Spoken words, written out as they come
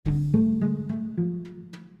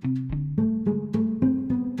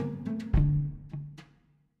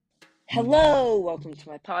Hello, welcome to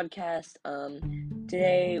my podcast.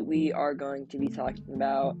 Today we are going to be talking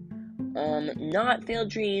about not failed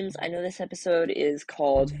dreams. I know this episode is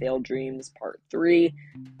called Failed Dreams Part 3,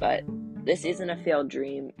 but this isn't a failed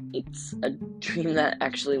dream. It's a dream that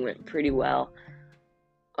actually went pretty well.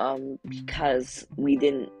 Because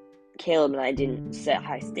Caleb and I didn't set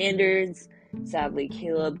high standards. Sadly,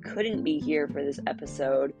 Caleb couldn't be here for this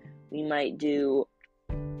episode. We might do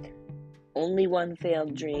only one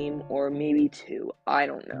failed dream, or maybe two, I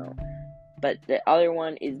don't know. But the other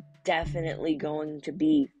one is definitely going to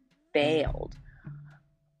be failed.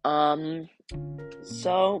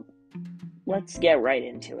 So let's get right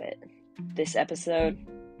into it. This episode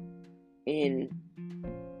in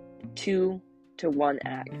 2 to 1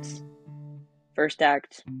 acts. First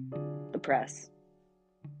act, the press.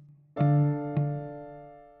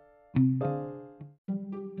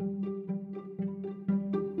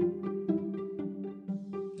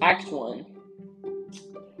 Act 1.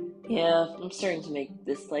 Yeah, I'm starting to make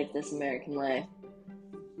this like This American Life.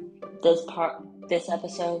 This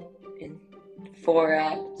episode in 4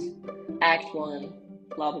 acts. Act 1,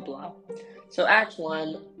 blah blah blah. So Act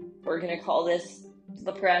 1, we're gonna call this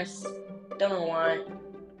the press. Don't know why.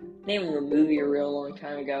 Name of a movie a real long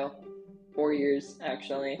time ago. 4 years,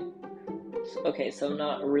 actually. Okay, so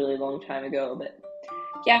not a really long time ago, but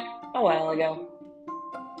yeah, a while ago.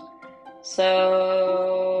 So,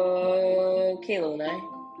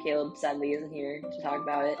 Caleb sadly isn't here to talk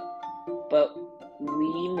about it, but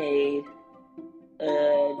we made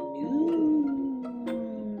a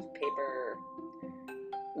newspaper.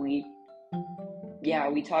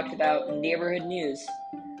 We talked about neighborhood news.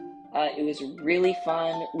 It was really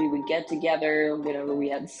fun. We would get together whenever we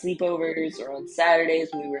had sleepovers or on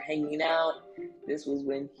Saturdays when we were hanging out. This was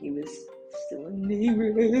when he was still in the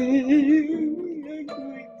neighborhood. We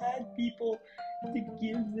had people to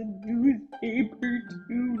give the newspaper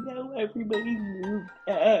to. Now everybody moved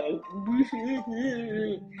out.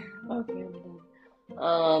 Okay,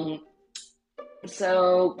 I'm done.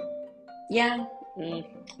 So, yeah.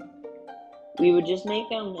 We would just make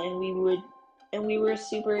them, and we were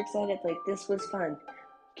super excited. Like, this was fun.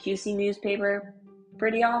 QC newspaper,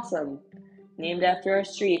 pretty awesome. Named after our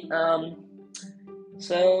street.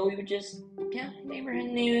 So we would just, neighborhood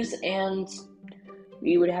news, and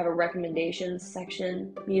we would have a recommendations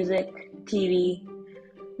section, music, TV,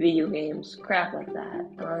 video games, crap like that.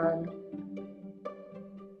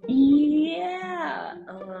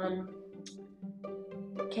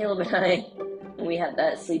 Caleb and I, when we had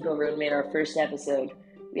that sleepover and made our first episode,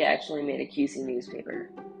 we actually made a QC newspaper.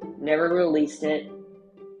 Never released it.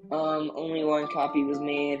 Only one copy was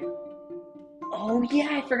made. Oh yeah,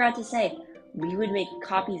 I forgot to say, we would make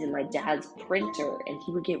copies in my dad's printer, and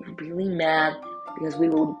he would get really mad because we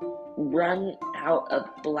would run out of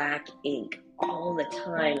black ink all the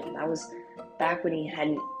time. That was back when he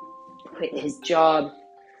hadn't quit his job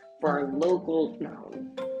for our local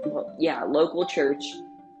church,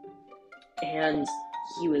 and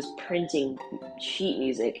he was printing sheet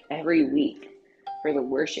music every week for the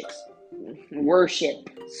worship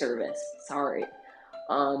service. Sorry.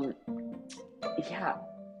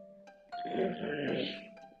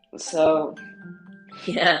 So,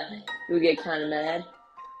 we would get kind of mad.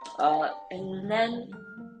 And then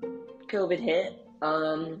COVID hit.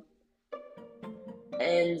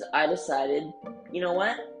 And I decided, you know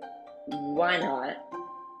what? Why not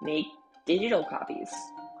make digital copies?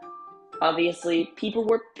 Obviously, people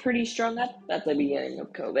were pretty strung up at the beginning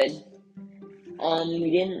of COVID.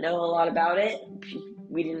 We didn't know a lot about it.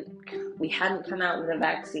 We hadn't come out with a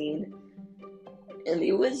vaccine, and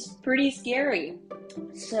it was pretty scary.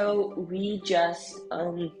 So we just,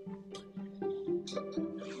 I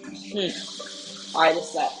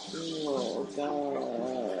decided, oh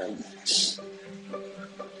god.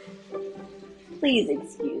 Please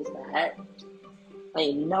excuse that. I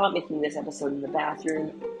am not making this episode in the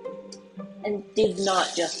bathroom, and did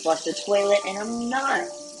not just flush the toilet, and I'm not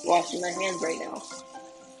washing my hands right now.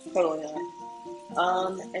 Totally not.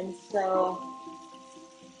 And so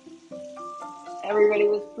everybody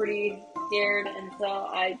was pretty scared, and so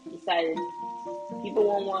I decided people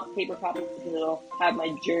won't want paper copies because it'll have my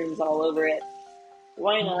germs all over it.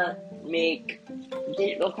 Why not make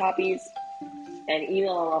digital copies and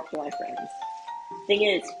email them off to my friends? Thing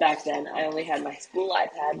is, back then, I only had my school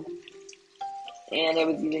iPad, and I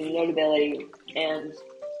was using Notability, and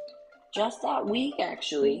just that week,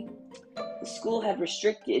 actually, the school had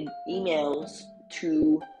restricted emails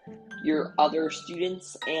to your other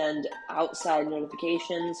students and outside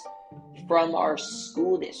notifications from our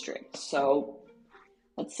school district. So,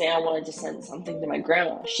 let's say I wanted to send something to my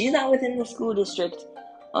grandma. She's not within the school district,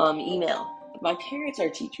 email. My parents are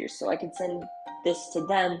teachers, so I could send this to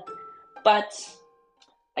them, but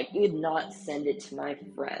I could not send it to my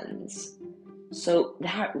friends. So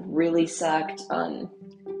that really sucked.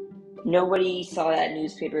 Nobody saw that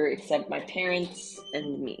newspaper except my parents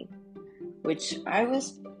and me, which I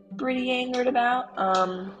was pretty angered about.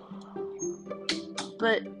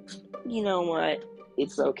 But you know what?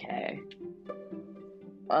 It's okay.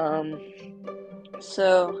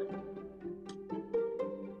 So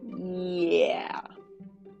yeah.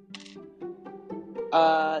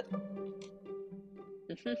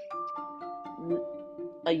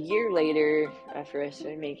 A year later, after I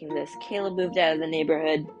started making this, Caleb moved out of the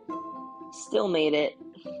neighborhood, still made it,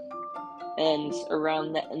 and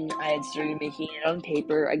around then I had started making it on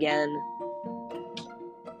paper again.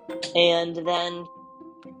 And then,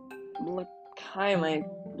 Kai, my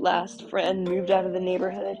last friend, moved out of the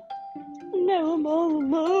neighborhood. Now I'm all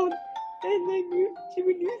alone, and I moved to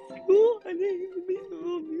a new school, and I have to make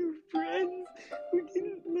all new friends who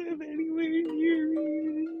didn't live anywhere near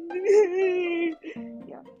me.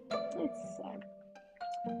 Yeah, it's sad.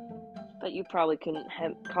 But you probably couldn't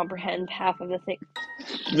comprehend half of the thing.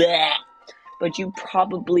 Blech. But you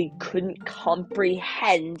probably couldn't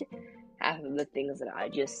comprehend half of the things that I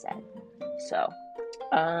just said. So,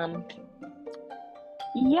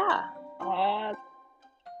 yeah.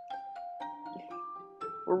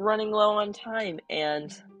 We're running low on time,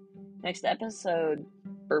 and next episode,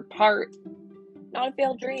 or part, not a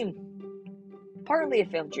failed dream. Partly a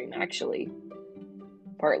failed dream, actually.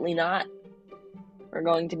 Partly not. We're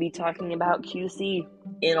going to be talking about QC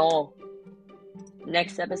in all.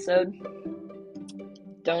 Next episode,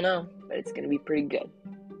 don't know, but it's going to be pretty good.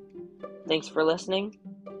 Thanks for listening.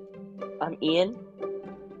 I'm Ian,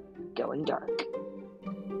 going dark.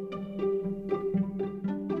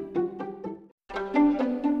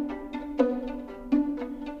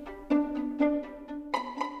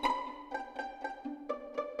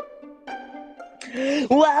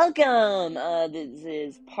 Welcome! This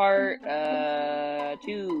is part 2.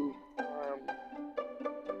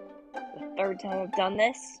 The third time I've done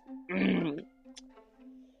this.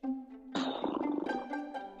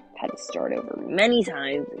 Had to start over many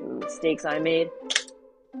times, the mistakes I made.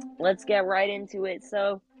 Let's get right into it.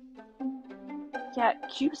 So, yeah,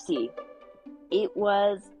 QC. It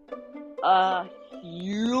was a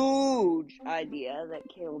huge idea that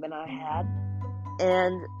Caleb and I had,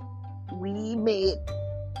 and we made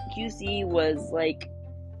QC was like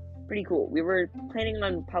pretty cool. We were planning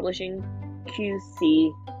on publishing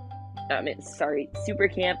Super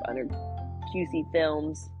Camp under QC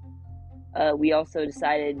Films. We also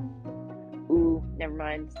decided, never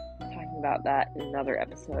mind, talking about that in another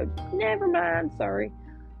episode. Never mind, sorry.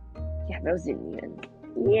 Yeah, those didn't even.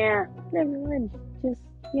 Yeah, never mind. Just,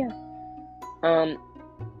 yeah.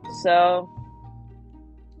 So.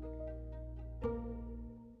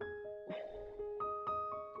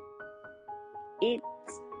 It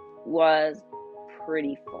was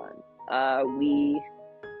pretty fun. We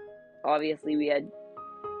had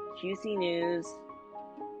QC News,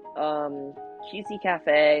 QC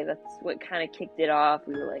Cafe. That's what kind of kicked it off.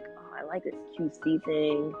 We were like, I like this QC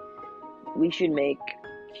thing. We should make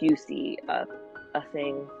QC a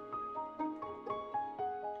thing.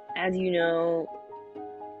 As you know,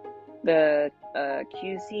 the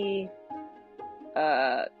QC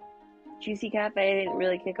Cafe didn't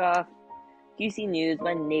really kick off. QC News,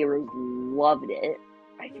 my neighbors loved it,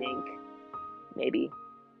 I think. Maybe.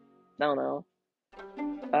 I don't know.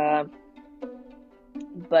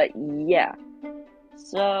 But yeah.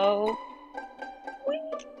 So,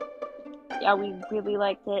 we really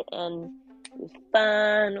liked it, and it was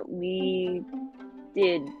fun. We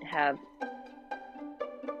did have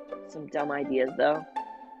some dumb ideas, though.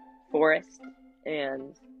 Forest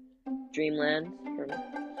and Dreamland from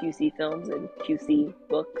QC Films and QC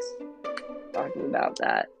Books. Talking about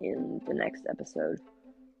that in the next episode.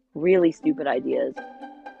 Really stupid ideas.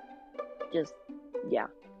 Just, yeah.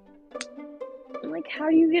 And like, how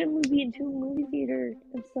do you get a movie into a movie theater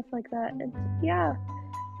and stuff like that? And yeah,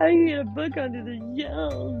 how do you get a book onto the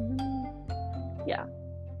shelves? Yeah.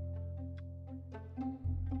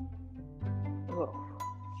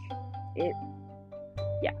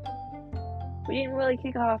 We didn't really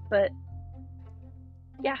kick off, but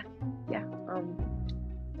yeah.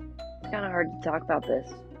 It's kind of hard to talk about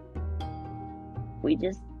this. We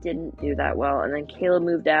just didn't do that well, and then Caleb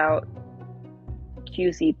moved out.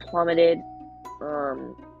 QC plummeted.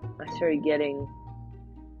 I started getting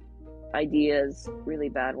ideas, really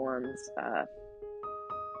bad ones.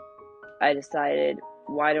 I decided,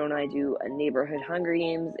 why don't I do a neighborhood Hunger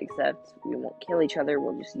Games, except we won't kill each other,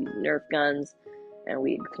 we'll just use Nerf guns. and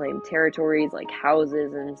we'd claim territories like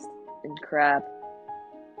houses and crap.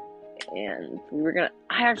 And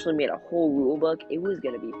I actually made a whole rule book. It was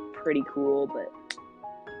gonna be pretty cool, but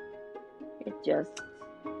it just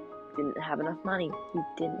didn't have enough money. We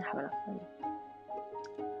didn't have enough money.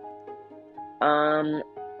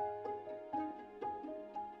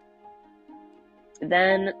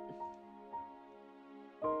 Then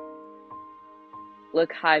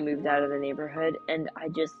Lakai moved out of the neighborhood, and I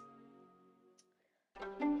just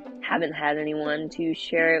haven't had anyone to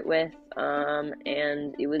share it with,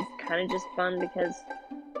 and it was kind of just fun because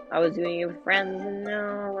I was doing it with friends, and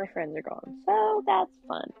now my friends are gone, so that's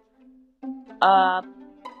fun.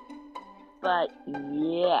 But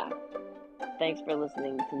yeah, thanks for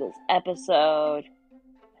listening to this episode.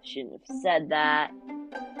 I shouldn't have said that,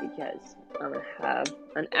 because I'm gonna have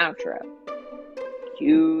an outro.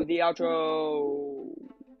 Cue the outro!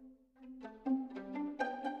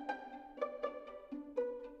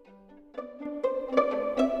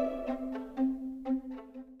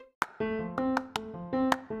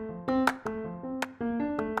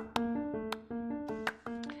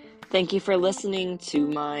 Thank you for listening to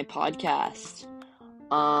my podcast.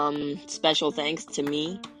 Special thanks to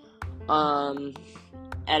me.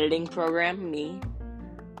 Editing program, me.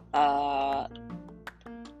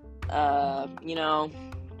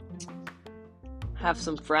 Have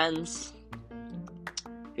some friends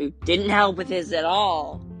who didn't help with this at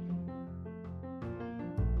all.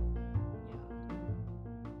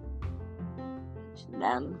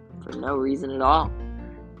 Them for no reason at all.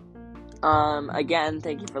 Again,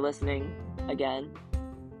 thank you for listening again.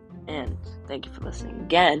 And thank you for listening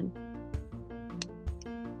again.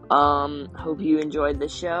 Hope you enjoyed the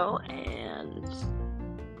show, and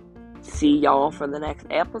see y'all for the next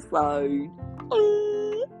episode.